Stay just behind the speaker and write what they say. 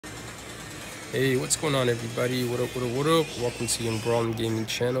Hey, what's going on, everybody? What up, what up, what up? Welcome to Young Brawling Gaming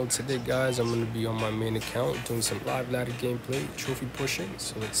channel. Today, guys, I'm going to be on my main account doing some live ladder gameplay, trophy pushing.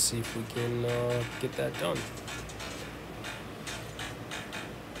 So let's see if we can get that done.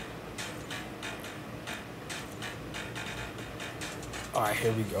 Alright,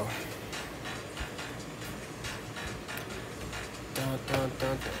 here we go. Dun, dun,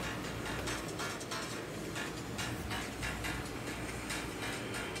 dun, dun.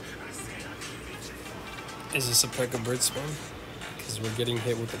 Is this a P.E.K.K.A bird spawn? Because we're getting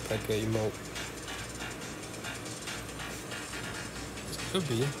hit with the P.E.K.K.A emote. Could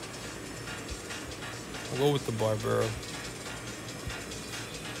be. I'll go with the Barbaro.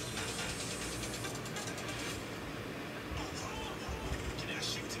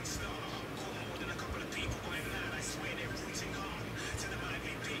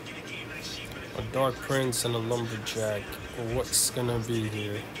 A Dark Prince and a Lumberjack. What's gonna be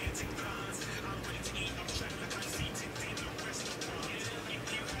here?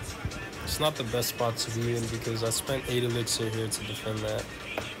 It's not the best spot to be in because I spent 8 elixir here to defend that.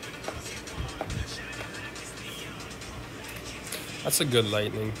 That's a good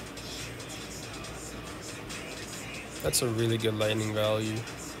lightning. That's a really good lightning value.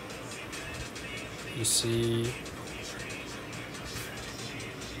 You see,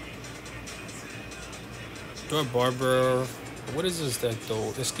 do a Barber. What is this deck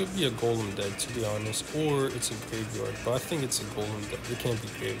though? This could be a Golem deck, to be honest, or it's a Graveyard. But I think it's a Golem deck. It can't be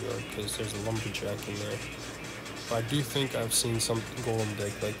Graveyard because there's a Lumberjack in there. But I do think I've seen some Golem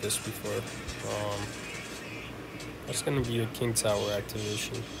deck like this before. That's gonna be a King Tower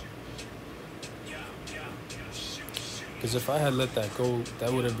activation. Because if I had let that go,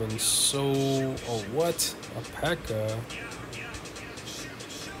 that would have been so... Oh, what? A P.E.K.K.A?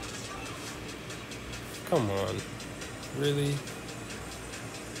 Come on. Really?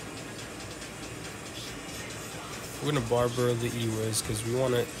 We're gonna Barber the E-Wiz because we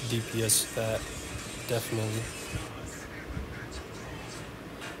want to DPS that. Definitely.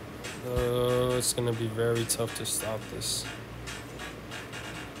 It's gonna be very tough to stop this.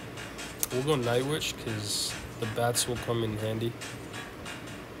 We'll go Night Witch because the bats will come in handy.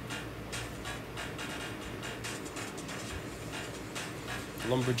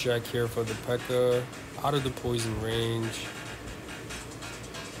 Lumberjack here for the P.E.K.K.A. Out of the poison range.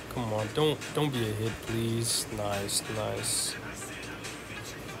 Come on, don't be a hit, please. Nice, nice.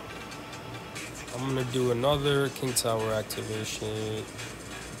 I'm gonna do another King Tower activation.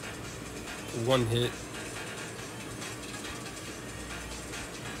 One hit.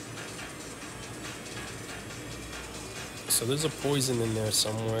 So there's a poison in there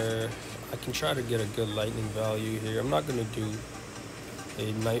somewhere. I can try to get a good lightning value here. I'm not gonna do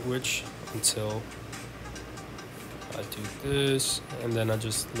a Night Witch until I do this, and then I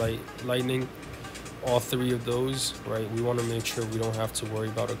just lightning all 3 of those, right? We want to make sure we don't have to worry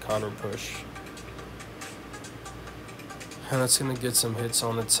about a counter push. And that's gonna get some hits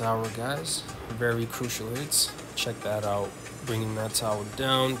on the tower, guys. Very crucial hits. Check that out. Bringing that tower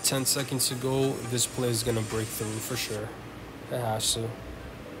down. 10 seconds to go. This play is gonna break through for sure. It has to.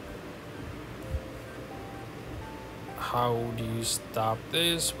 How do you stop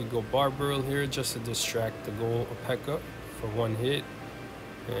this? We go Barbaro here just to distract the goal of P.E.K.K.A for 1 hit.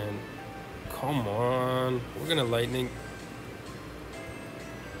 And come on. We're gonna lightning.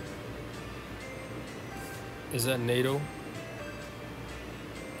 Is that NATO?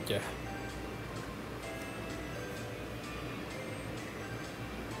 Yeah.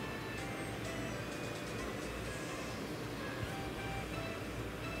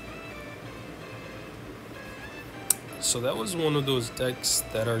 So that was one of those decks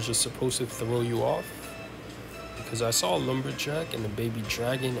that are just supposed to throw you off. Because I saw a Lumberjack and a Baby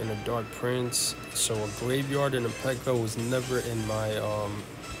Dragon and a Dark Prince. So a Graveyard and a P.E.K.K.A was never in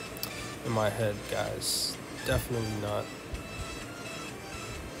my head, guys. Definitely not.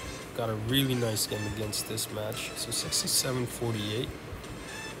 Got a really nice game against this match. So 67-48.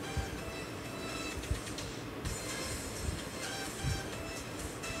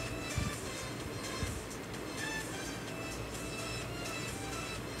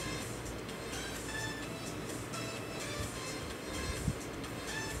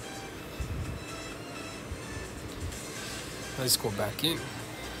 Let's go back in.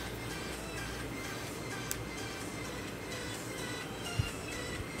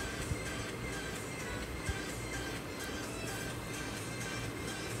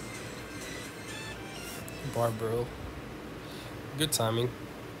 Barbaro. Good timing.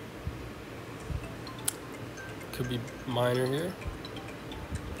 Could be minor here.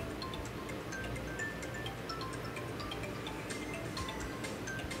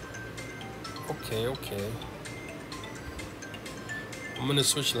 Okay, okay. I'm gonna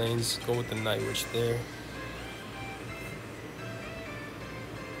switch lanes, go with the Night Witch there.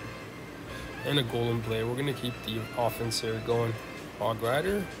 And a Golem Blade. We're gonna keep the offense here going. Hog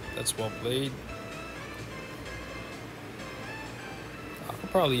Rider, that's well played. I'll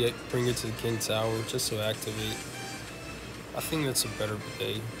probably bring it to the King Tower just to activate. I think that's a better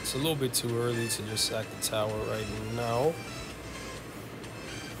play. It's a little bit too early to just sack the tower right now.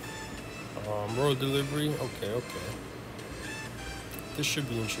 Royal Delivery, okay, okay. This should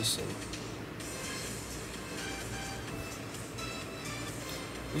be interesting.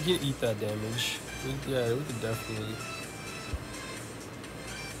 We can eat that damage. Yeah, we could definitely.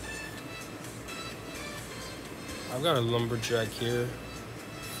 I've got a Lumberjack here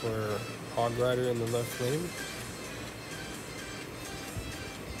for Hog Rider in the left lane.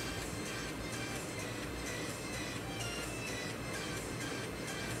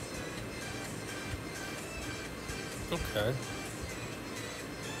 Okay.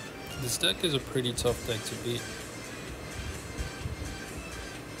 This deck is a pretty tough deck to beat.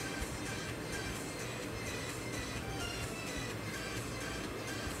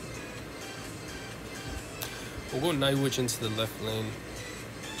 We'll go Night Witch into the left lane.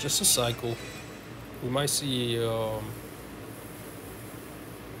 Just a cycle. We might see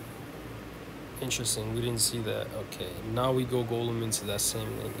interesting, we didn't see that. Okay, now we go Golem into that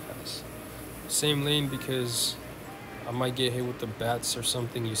same lane, guys. Same lane because I might get hit with the bats or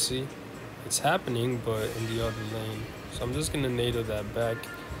something, you see? It's happening, but in the other lane. So I'm just gonna NATO that back.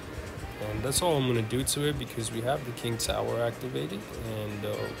 And that's all I'm gonna do to it because we have the King Tower activated. And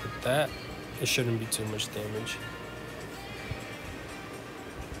with that, it shouldn't be too much damage.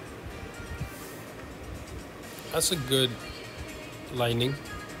 That's a good lightning,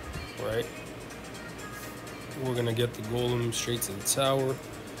 right? We're gonna get the Golem straight to the tower.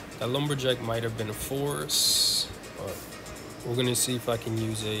 That Lumberjack might have been a force, but we're gonna see if I can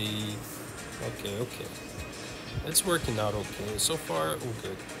use a... Okay, okay. It's working out okay. So far, we're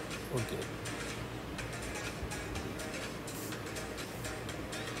good. We're good.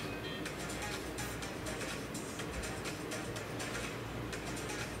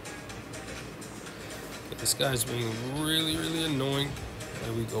 Okay, this guy's being really, really annoying.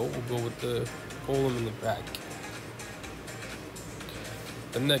 There we go. We'll go with the Golem in the back.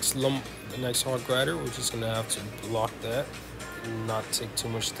 The next Hog Rider, we're just gonna have to block that and not take too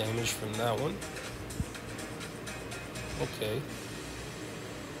much damage from that one. Okay.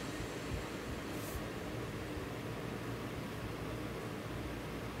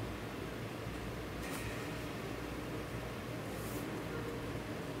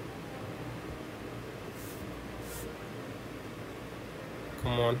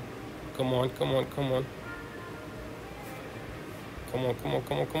 Come on. Come on, come on, come on. Come on, come on,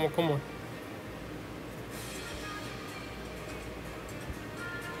 come on, come on, come on.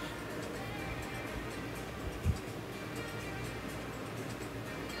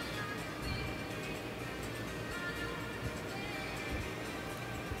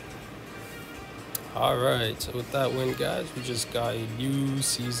 All right, so with that win, guys, we just got a new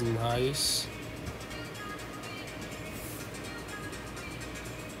season highest.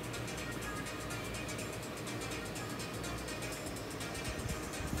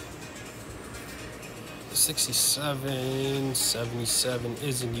 $67, $77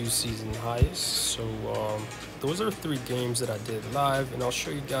 is a new season highest. So those are 3 games that I did live, and I'll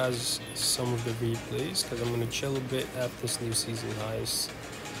show you guys some of the replays because I'm gonna chill a bit at this new season highest.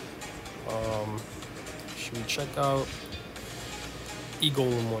 Should we check out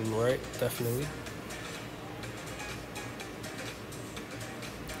E-Golem one, right? Definitely.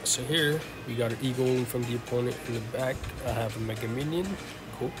 So here we got an E-Golem from the opponent in the back. I have a Mega Minion.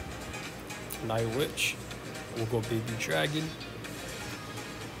 Cool. Night Witch. We'll go Baby Dragon.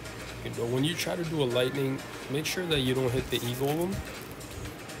 You know, when you try to do a lightning, make sure that you don't hit the E-Golem,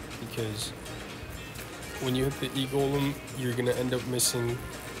 because when you hit the E-Golem, you're gonna end up missing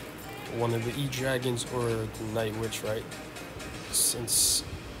one of the E-Dragons or the Night Witch, right? Since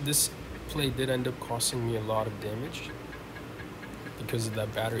this play did end up costing me a lot of damage because of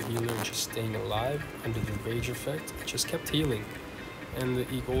that Batter Healer just staying alive under the Rage effect, it just kept healing. And the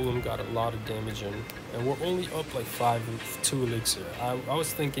E-Golem got a lot of damage in. And we're only up like 2 elixir. I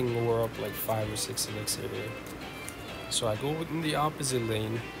was thinking we're up like 5 or 6 elixir here. So I go in the opposite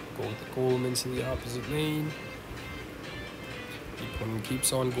lane, go with the Golem into the opposite lane. The opponent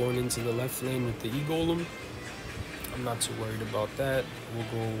keeps on going into the left lane with the E-Golem. I'm not too worried about that. We'll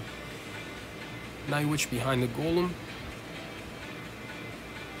go Night Witch behind the Golem.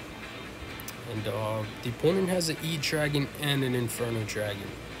 And the opponent has an E-Dragon and an Inferno Dragon.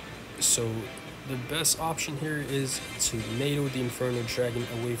 So the best option here is to NATO the Inferno Dragon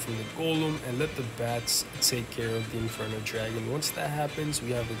away from the Golem and let the bats take care of the Inferno Dragon. Once that happens,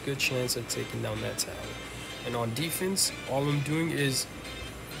 we have a good chance of taking down that tower. And on defense, all I'm doing is,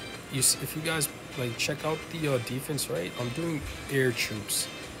 if you guys like check out the defense, right? I'm doing air troops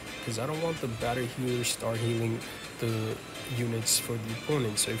because I don't want the batter healer start healing the units for the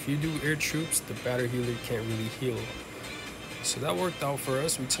opponent. So if you do air troops, the batter healer can't really heal. So that worked out for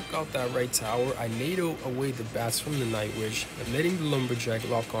us. We took out that right tower. I NATO away the bats from the Night Witch, letting the Lumberjack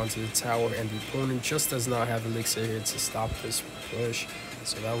lock onto the tower, and the opponent just does not have elixir here to stop this push.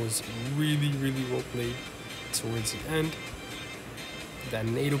 So that was really, really well played towards the end. That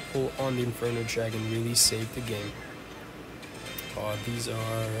NATO pull on the Inferno Dragon really saved the game.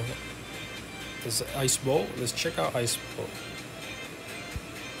 This is Ice Bowl. Let's check out Ice Bowl.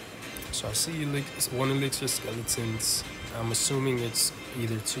 So I see one elixir skeletons. I'm assuming it's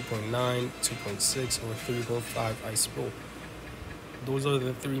either 2.9, 2.6, or 3.5 Ice Bowl. Those are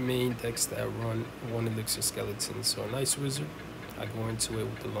the three main decks that run one elixir skeleton. So an Ice Wizard, I go into it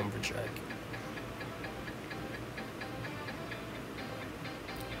with the Lumberjack.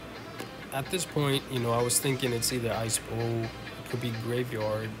 At this point, you know, I was thinking it's either Ice Bowl, it could be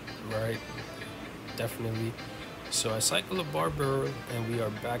Graveyard, right? Definitely. So I cycle a Barber and we are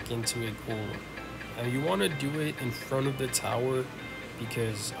back into a Golem. And you want to do it in front of the tower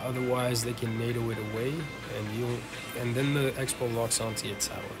because otherwise they can NATO it away and then the Expo locks onto your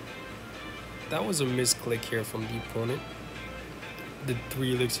tower. That was a misclick here from the opponent. The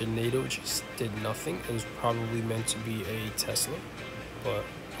 3 elixir NATO just did nothing. It was probably meant to be a Tesla, but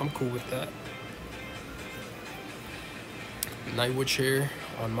I'm cool with that. Night Witch here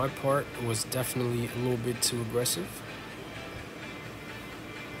on my part was definitely a little bit too aggressive.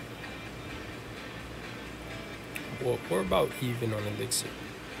 Well, we're about even on elixir.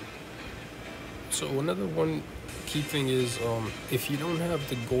 So another one key thing is if you don't have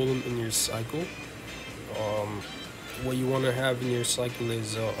the Golem in your cycle, what you want to have in your cycle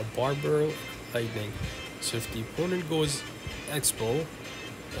is a Barber, Lightning. So if the opponent goes Expo,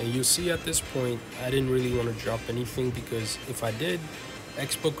 and you'll see at this point, I didn't really want to drop anything because if I did,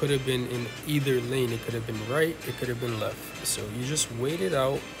 Expo could have been in either lane. It could have been right, it could have been left. So you just wait it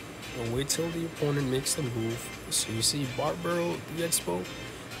out and wait till the opponent makes the move. So you see Barbarrow, the Expo,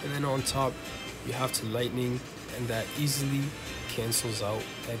 and then on top, you have to Lightning, and that easily cancels out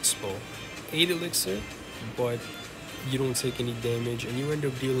Expo. 8 elixir, but you don't take any damage, and you end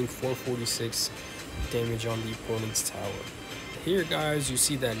up dealing 446 damage on the opponent's tower. Here, guys, you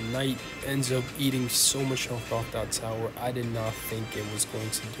see that Knight ends up eating so much health off that tower. I did not think it was going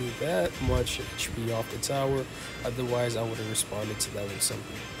to do that much HP off the tower. Otherwise, I would have responded to that with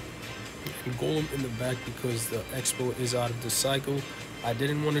something. And Golem in the back because the Expo is out of the cycle. I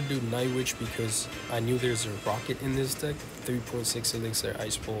didn't want to do Night Witch because I knew there's a rocket in this deck. 3.6 elixir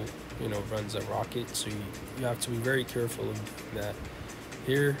Ice Bowl, you know, runs a rocket, so you have to be very careful of doing that.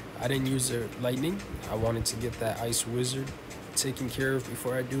 Here, I didn't use the Lightning. I wanted to get that Ice Wizard taken care of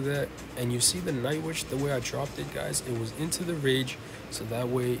before I do that. And you see the Night Witch, the way I dropped it, guys, it was into the Rage, so that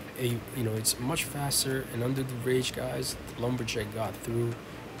way it's much faster. And under the Rage, guys, the Lumberjack got through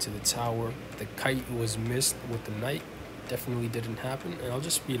to the tower. The Kite was missed with the Knight, definitely didn't happen. And I'll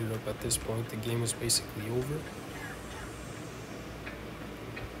just speed it up at this point. The game is basically over.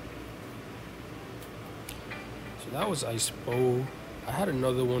 So that was Ice Bow. I had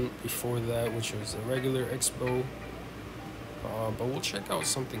another one before that, which was a regular Expo. But we'll check out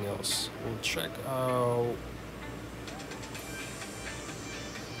something else. We'll check out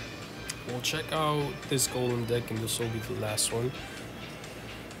this Golem deck, and this will be the last one.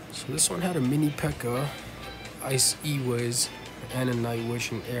 So this one had a mini P.E.K.K.A, Ice E-Wiz, and a Night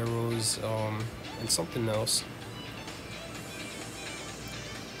Witch and arrows, and something else.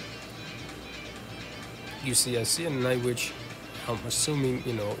 You see, I see a Night Witch. I'm assuming,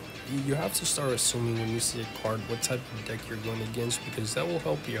 you have to start assuming when you see a card what type of deck you're going against, because that will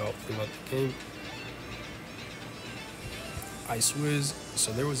help you out throughout the game. Ice Wiz,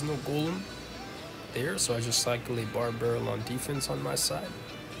 so there was no Golem there, so I just cycled a Barbarrel on defense on my side.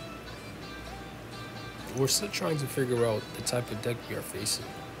 We're still trying to figure out the type of deck we are facing.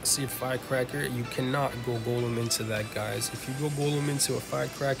 I see a Firecracker. You cannot go Golem into that, guys. If you go Golem into a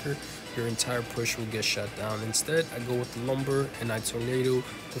Firecracker, your entire push will get shut down. Instead, I go with the Lumber and I tornado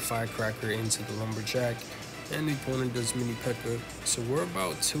the Firecracker into the Lumberjack, and the opponent does mini P.E.K.K.A. So we're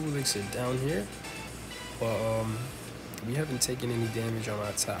about 2 elixir down here, but we haven't taken any damage on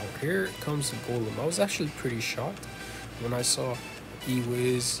our tower. Here comes the Golem. I was actually pretty shocked when I saw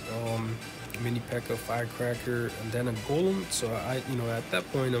E-Wiz mini P.E.K.K.A, firecracker, and then a golem. So at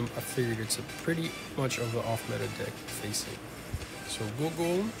that point, I figured it's a pretty much of an off-meta deck facing. So go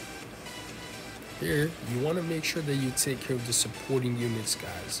golem. Here, you want to make sure that you take care of the supporting units,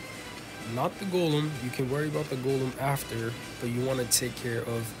 guys. Not the golem. You can worry about the golem after, but you want to take care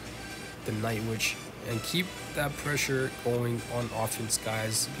of the Night Witch and keep that pressure going on offense,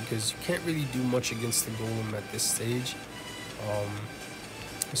 guys, because you can't really do much against the golem at this stage.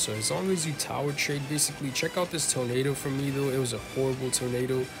 So as long as you tower trade, basically, check out this tornado for me though. It was a horrible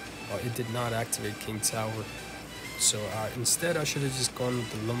tornado. It did not activate King Tower. So instead, I should have just gone with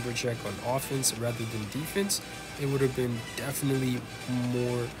the lumberjack on offense rather than defense. It would have been definitely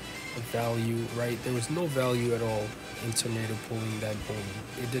more value, right? There was no value at all in tornado pulling that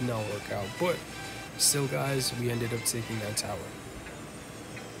golem. It did not work out, but still, guys, we ended up taking that tower.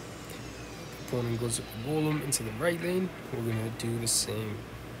 Opponent goes with the golem into the right lane. We're gonna do the same.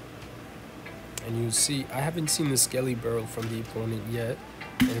 And you'll see, I haven't seen the skelly barrel from the opponent yet,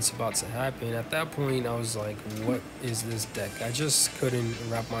 and it's about to happen. At that point, I was like, what is this deck? I just couldn't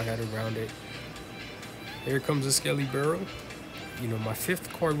wrap my head around it. Here comes the skelly barrel. My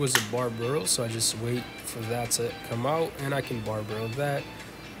 5th card was a bar barrel, so I just wait for that to come out, and I can bar barrel that.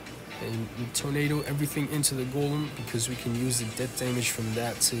 And tornado everything into the golem, because we can use the death damage from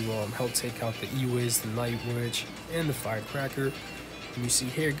that to help take out the E-Wiz, the Night Witch, and the firecracker. And you see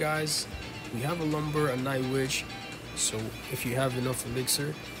here, guys, we have a lumber, a Night Witch. So if you have enough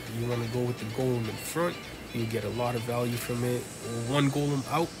elixir, you want to go with the golem in front, you get a lot of value from it. One golem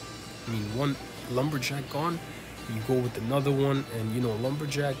out, one lumberjack gone, you go with another one, and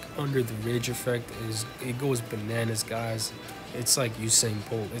lumberjack under the rage effect it goes bananas, guys. It's like Usain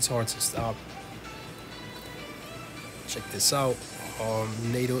Bolt. It's hard to stop. Check this out.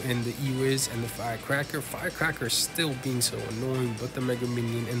 NATO and the E-Wiz and the firecracker. Firecracker still being so annoying, but the Mega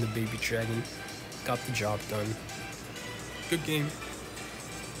Minion and the Baby Dragon got the job done. Good game.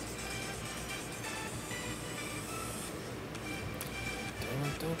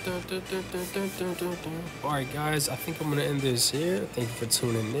 Alright, guys, I think I'm gonna end this here. Thank you for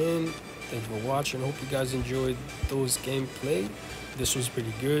tuning in. Thank you for watching. Hope you guys enjoyed those gameplay. This was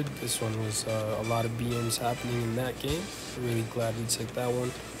pretty good. This one was a lot of BMs happening in that game. Really glad we took that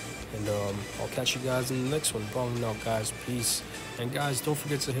one. And I'll catch you guys in the next one. Brawling out, guys. Peace. And guys, don't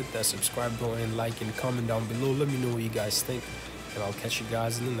forget to hit that subscribe button, like, and comment down below. Let me know what you guys think. And I'll catch you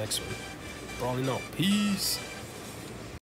guys in the next one. Brawling out. Peace.